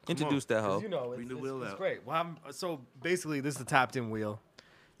 fun. Introduce that hoe. You know, Bring the wheel it's out. great. Well, so basically, this is the tapped in wheel.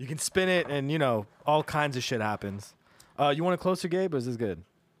 You can spin it, and you know all kinds of shit happens. You want it closer, Gabe? Or is this good?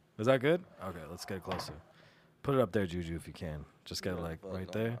 Is that good? Okay, let's get it closer. Put it up there, Juju, if you can. Just get it like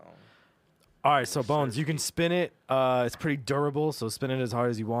right there. All right, so Bones, you can spin it. It's pretty durable, so spin it as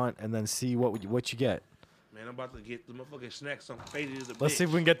hard as you want, and then see what you get. Man, I'm about to get the motherfucking snacks. I'm faded as a bitch. Let's see if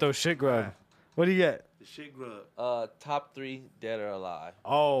we can get those shit grub. Right. What do you get? The shit grub. Top 3 dead or alive.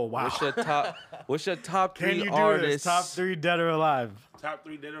 Oh wow! What's your top Can 3 you do artists? this? Top 3 dead or alive? Top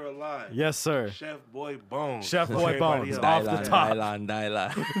 3 dead or alive. Yes, sir. Chefboybonez. Chef Boy Bones, Everybody off else. the top.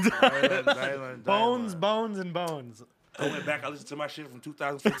 Dylan. Bones and bones. I went back. I listened to my shit from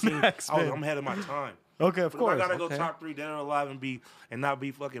 2015. Max spin. I'm ahead of my time. Okay, of But course. if I gotta go Okay. top 3 dead or alive and not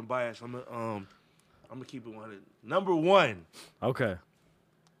be fucking biased, I'm gonna keep it 100. Number 1, Okay.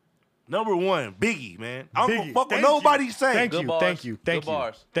 Biggie, man. I don't give a Biggie. fuck what Thank nobody you. say. Thank Good you. bars. Thank you. Thank Good you.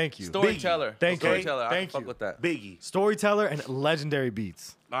 bars. Thank you. Storyteller. Thank you. Storyteller. I can Thank fuck you. with that. Biggie. Storyteller and legendary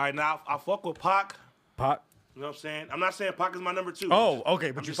beats. All right, now I fuck with Pac. Pop. You know what I'm saying? I'm not saying Pac is my number 2. Oh, okay,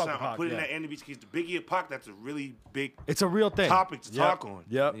 I'm but you just fuck saying with I'm Pac, putting yeah. that in because the Biggie and Pac, that's a really big It's a real thing. topic to Yep. talk on.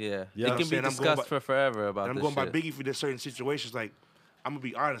 Yep. Yeah. Yeah. It can I'm be saying I'm going discussed by- for forever about And I'm this going shit. by Biggie for this certain situations. Like, I'm gonna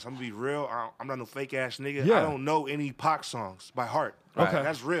be honest. I'm gonna be real. I'm not no fake ass nigga. Yeah. I don't know any Pac songs by heart. Okay.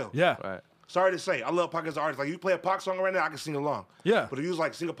 That's real. Yeah. Right. Sorry to say, I love Pac as an artist. Like, you play a Pac song right now, I can sing along. Yeah. But if you was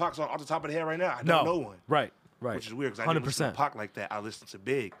like sing a Pac song off the top of the head right now, I No. don't know one. Right. Right. Which is weird because I didn't listen to Pac like that. I listened to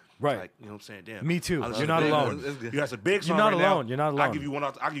Big. Right. Like, you know what I'm saying? Damn. Me too. I listened You're to not Big. alone. You got a big song not right now. alone. You're not alone. I'll give you one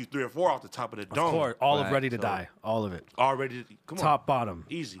off. I'll give you 3 or 4 off the top of the dome. Of course. All of Right. Ready to So- Die. All of it. Already. Come on. Top, bottom.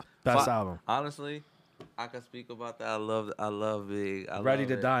 Easy. Best Fi- album. Honestly, I can speak about that. I love Big. I Ready love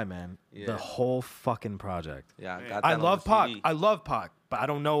to it. Die, man. Yeah. The whole fucking project. Yeah, I Man. got that I on love the Pac. CD. I love Pac, but I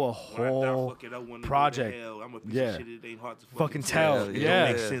don't know a When I whole fuck it, I wanna go to project. hell. I'm a piece Yeah. of shit. It ain't hard to Fucking tell. tell. It It Yeah.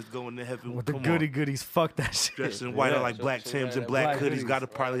 don't make sense going to heaven. with the Come goody on. goodies. Fuck that shit. Dressed in white, I like Yeah. black Timbs and black Black hoodies. hoodies. Got to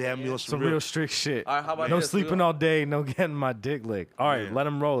probably have me on Some some real strict shit. All right, how about No this? sleeping all day. No getting my dick licked. All right, Yeah. let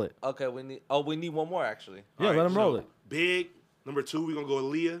him roll it. Okay, we need one more actually. Yeah, All let right, him roll so it. Big. Number 2, we're going to go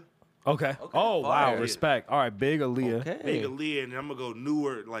Aaliyah. Okay. Oh wow, fire. respect. All right, big Aaliyah. Okay. Big Aaliyah, and I'm going to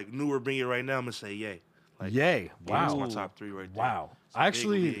go newer, bring it right now. I'm going to say yay. Like, Yay! yeah, that's Wow. my top 3 right there. Wow. So I Big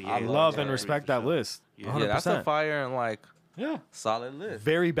actually Aaliyah, I yeah, love top and 3 respect for that sure. list. Yeah. 100%. Yeah, that's a fire and like Yeah. solid list.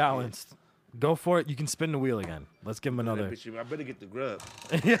 Very balanced. Go for it. You can spin the wheel again. Let's give him That another. bitch, I better get the grub.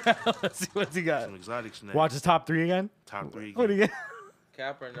 Yeah. Let's see what's he got. Some exotic snacks. Watch his top 3 again. Top 3. What do you get?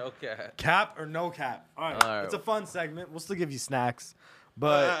 Cap or no cap? Cap or no cap? All right. All right. It's a fun segment. We'll still give you snacks,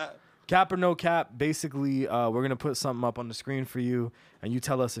 but cap or no cap. Basically, we're gonna put something up on the screen for you, and you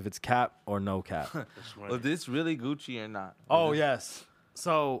tell us if it's cap or no cap. Was this really Gucci or not? Oh yes.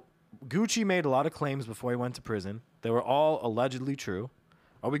 So Gucci made a lot of claims before he went to prison. They were all allegedly true.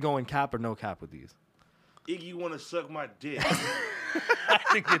 Are we going cap or no cap with these? Iggy want to suck my dick. I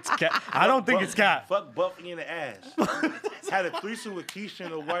think it's cap. I don't think it's cap. Fuck Buffy in the ass. Had a threesome with Keisha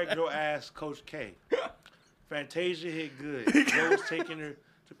and a white girl ass Coach K. Fantasia hit good. Joe was taking her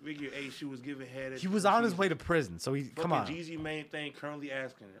to figure 8. She was giving head. He was on his way to prison, so he come on. Jeezy main thing currently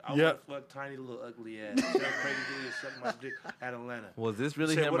asking her. I Yep. want to fuck tiny little ugly ass. Tell Crazy Julia suck my dick at Atlanta. Was this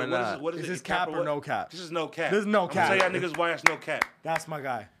really Said, him what- or what not? what Is it? this It's cap or what? no cap? This is no cap. This is no I'm cap. gonna tell y'all niggas why it's no cap. That's my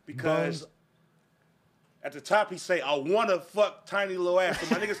guy. Because Bones. at the top he say, I want to fuck tiny little ass.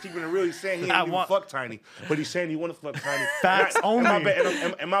 So my nigga's keeping it real. He's saying he I ain't even want- fuck tiny. But he's saying he want to fuck tiny. Facts And only. My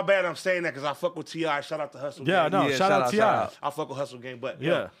bad, and my bad I'm saying that because I fuck with T.I. Shout out to Hustle Yeah, Gang. no. Yeah, shout out shout out. Ti. I fuck with Hustle Gang. But Yeah.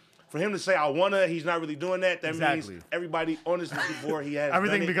 yo, for him to say, I want to, he's not really doing that. That Exactly. means everybody on this before he has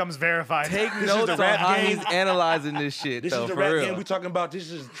Everything done it. becomes verified. Take This is notes the on rap how game. he's analyzing this shit. This though, is the for rap real. game we talking about. This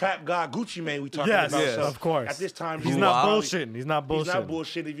is Trap God Gucci Mane we talking Yes, about. yes, So of course. At this time, He's he's not Wow. bullshitting. He's not bullshitting. He's not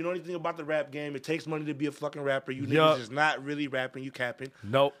bullshit. If you know anything about the rap game, it takes money to be a fucking rapper. You Yup. niggas is not really rapping. You capping.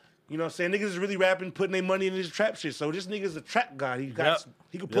 Nope. You know what I'm saying? Niggas is really rapping, putting their money in this trap shit. So this nigga's a trap god. He got Yep.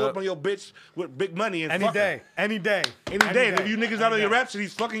 he could pull Yep. up on your bitch with big money and Any fuck her. day. Any day. Any day. And if you niggas out on your rap shit,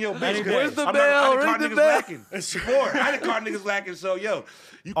 he's fucking your bitch. Any 'Cause day. Where's the I'm bell? I done caught Ring the niggas bell. lacking. It's before. I done caught niggas lacking. So yo,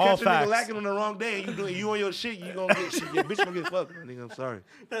 you All catch a nigga facts. lacking on the wrong day and you on your shit, you gonna get shit. Your bitch gonna get fucked. Nigga, I'm sorry.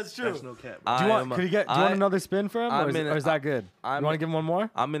 That's That's no cap. Do you want? Could he get? Do you want another spin for him, I'm or in is a- that good? I'm You want to in- give him one more?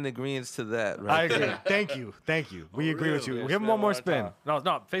 I'm in agreement to that. I Right agree. there. Thank you. Thank you. We agree with you. Yeah, We'll give him spin one more one spin. time.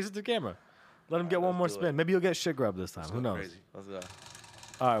 No, face it to the camera. Let him get one let's more do spin. it. Maybe you'll get shit grub this time. Who knows? Crazy. Let's go.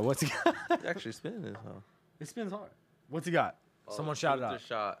 All right, what's he got? You actually spinning this, huh? It spins hard. What's he got? Someone shouted Truth or out.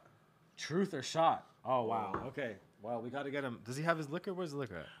 shot. Truth or shot? Oh wow. Okay. Well, we got to get him. Does he have his liquor? Where's the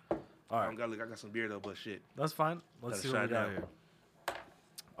liquor at? All I right. got some beer though, but shit. That's fine. Let's Got a see what we shot got now. here.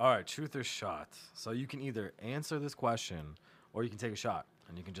 All right, truth or shot. So you can either answer this question or you can take a shot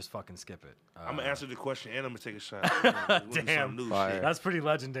and you can just fucking skip it. I'm gonna answer the question and I'm gonna take a shot. We'll do some Damn. new Fire. shit. That's pretty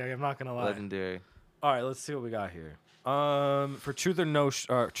legendary. I'm not gonna lie. Legendary. All right, let's see what we got here. For truth or no,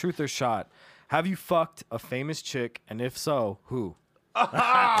 truth or shot. Have you fucked a famous chick, and if so, who? We're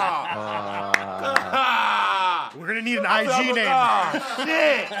gonna need an IG name.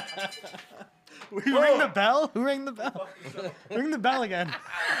 Shit. Who ring the bell? Who rang the bell? Ring the bell again.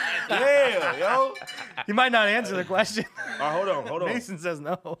 Yeah, yo. He might not answer the question. All right, hold on. Mason says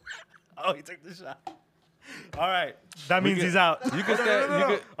no. Oh, he took the shot. All right, that means he's out. You can stay. no. You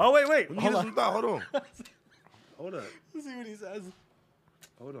could. Oh wait. Hold Hold on. on. Hold on. Hold up. Let's see what he says.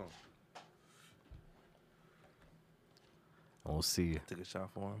 Hold on. We'll see. Take a shot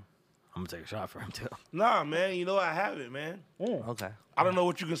for him. I'm gonna take a shot for him too. Nah, man. You know I haven't, man. Okay. I don't know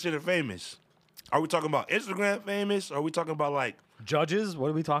what you consider famous. Are we talking about Instagram famous? Or are we talking about like? Judges, what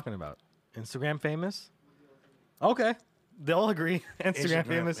are we talking about? Instagram famous? Okay, they'll agree. Instagram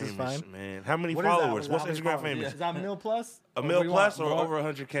famous is fine. Man, how many What is that? followers? What's How many Instagram followers? famous? Is that mil plus? A Or mil what do you plus want? or More?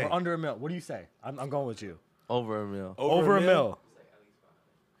 over 100K? Or under a mil? What do you say? I'm going with you. Over a meal. Over a mil.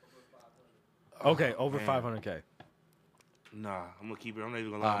 Okay, over man. 500K. Nah, I'm gonna keep it. I'm not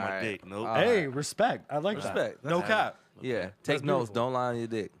even gonna lie on my Alright. dick. Nope. Alright. Hey, respect. I like Respect. that. No That's cap. Yeah. Take That's notes. beautiful. Don't lie on your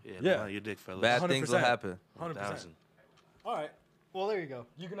dick. Yeah, Yeah. nah, your dick, fellas. Bad things will 100%. happen. 100%. 1,000. All right. Well, there you go.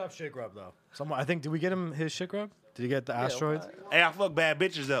 You can have shit grub though. Someone, I think. Did we get him his shit grub? Did he get the asteroids? Hey, I fuck bad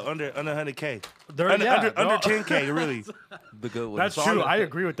bitches though. Under 100K. They're- Under, yeah, under no. 10K, really. The good ones. That's So true. I'm- I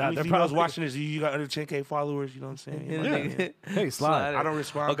agree with that. Any They're females probably watching this, you got under 10K followers. You know what I'm saying? Yeah. Hey, slide. I don't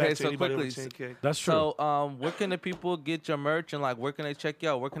respond Okay, back to so anybody over quickly, 10K. That's true. So, where can the people get your merch and like where can they check you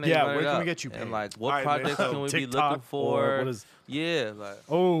out? Where can they Yeah, run where it can we up? get you paid? And like what All right, man, projects so can we be TikTok looking or for? what is- Yeah, like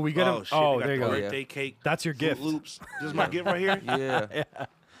Oh, we get him. Oh, shit. Oh, they there you got go. the birthday cake. That's your Fruit gift. Loops. This is my gift right here. yeah.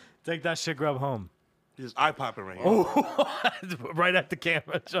 Take that shit grub home. This is eye popping right here. Oh, right at the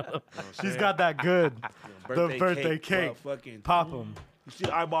camera. Shut up. He's got that good. The birthday cake. Fucking, Pop him. you see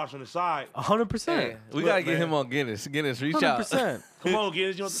the eyeballs on the side. 100%. Hey, we Look, gotta get man. him on Guinness. Guinness, reach out. 100%. Come on,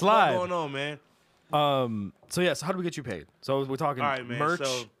 kids. You know what the Slide. fuck going on, man? So yeah, so how do we get you paid? So we're talking All right, man. merch,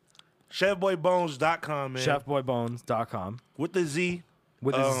 So, chefboybones.com, man. chefboybones.com With the Z.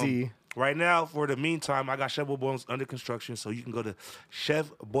 with a Z. Right now, for the meantime, I got Chef Boy Bones under construction, so you can go to Chef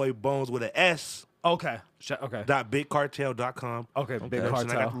Boy Bones with an S. Okay. Okay. .bigcartel.com. Okay, Big And I got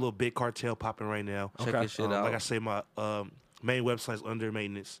Cartel. the little Big Cartel popping right now. Check Okay. your shit out. Like I say, my main website's under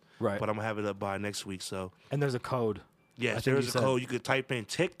maintenance. Right. But I'm gonna have it up by next week. So And there's a code. I yes, think there you is a said- code. You could type in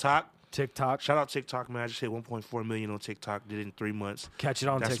TikTok. TikTok. Shout out TikTok, man. I just hit 1.4 million on TikTok. Did it in 3 months. Catch it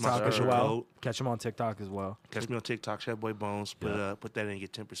on That's my TikTok as special well. code. Catch him on TikTok as well. Catch me on TikTok, Chef Boy Bones. Put Yeah. put that in and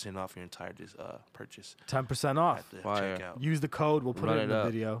get 10% off your entire purchase 10% off. at the Fire. checkout. Use the code. We'll put Run it in it the up.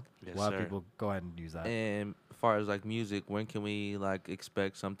 video. Yes, a lot sir. of people go ahead and use that. And as far as like music, when can we like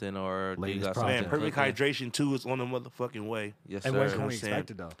expect something or do you Latest got project. Man, something? Perfect cooking? Hydration 2 is on the motherfucking way. Yes, And sir. when can we I'm saying?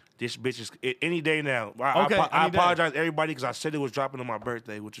 expect it though? This bitch is any day now. Okay, I any day. apologize to everybody because I said it was dropping on my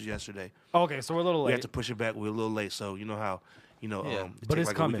birthday, which was yesterday. Okay, so we're a little We late. had to push it back. We're a little late, so you know how, Yeah. it But take it's like a week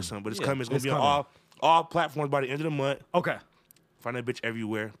or coming. something. But it's Yeah, coming. It's gonna it's be coming. on all platforms by the end of the month. Okay. Find that bitch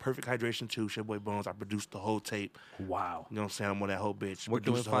everywhere. Perfect Hydration 2, Chef Boy Bones. I produced the whole tape. Wow. You know what I'm saying? I'm on that whole bitch. Where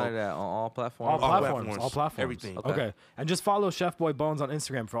can we Produced the find whole- it at? On all All platforms? platforms. All platforms. Everything. Okay. And just follow Chef Boy Bones on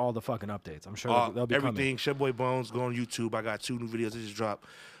Instagram for all the fucking updates. I'm sure they'll be everything. coming. Chef Boy Bones. Go on YouTube. I got 2 new videos that just dropped.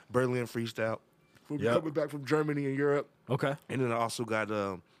 Berlin Freestyle. We'll be Yep. coming back from Germany and Europe. Okay. And then I also got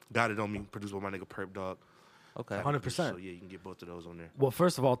It On Me, produced by my nigga Perp Dog. Okay. 100%. So yeah, you can get both of those on there. Well,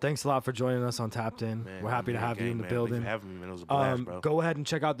 first of all, thanks a lot for joining us on Tapped In. Man, We're happy to man, have you gang, in the man. building. Thanks for having me, man. It was a blast, bro. Go ahead and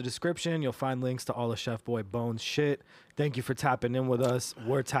check out the description. You'll find links to all of Chef Boy Bones shit. Thank you for tapping in with us.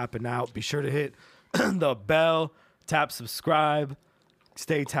 We're tapping out. Be sure to hit the bell, tap subscribe.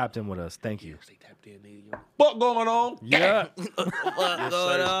 Stay tapped in with us. Thank you. Stay tapped in, nigga. What going on? Yeah. What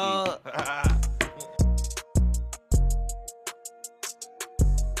going on? Sir,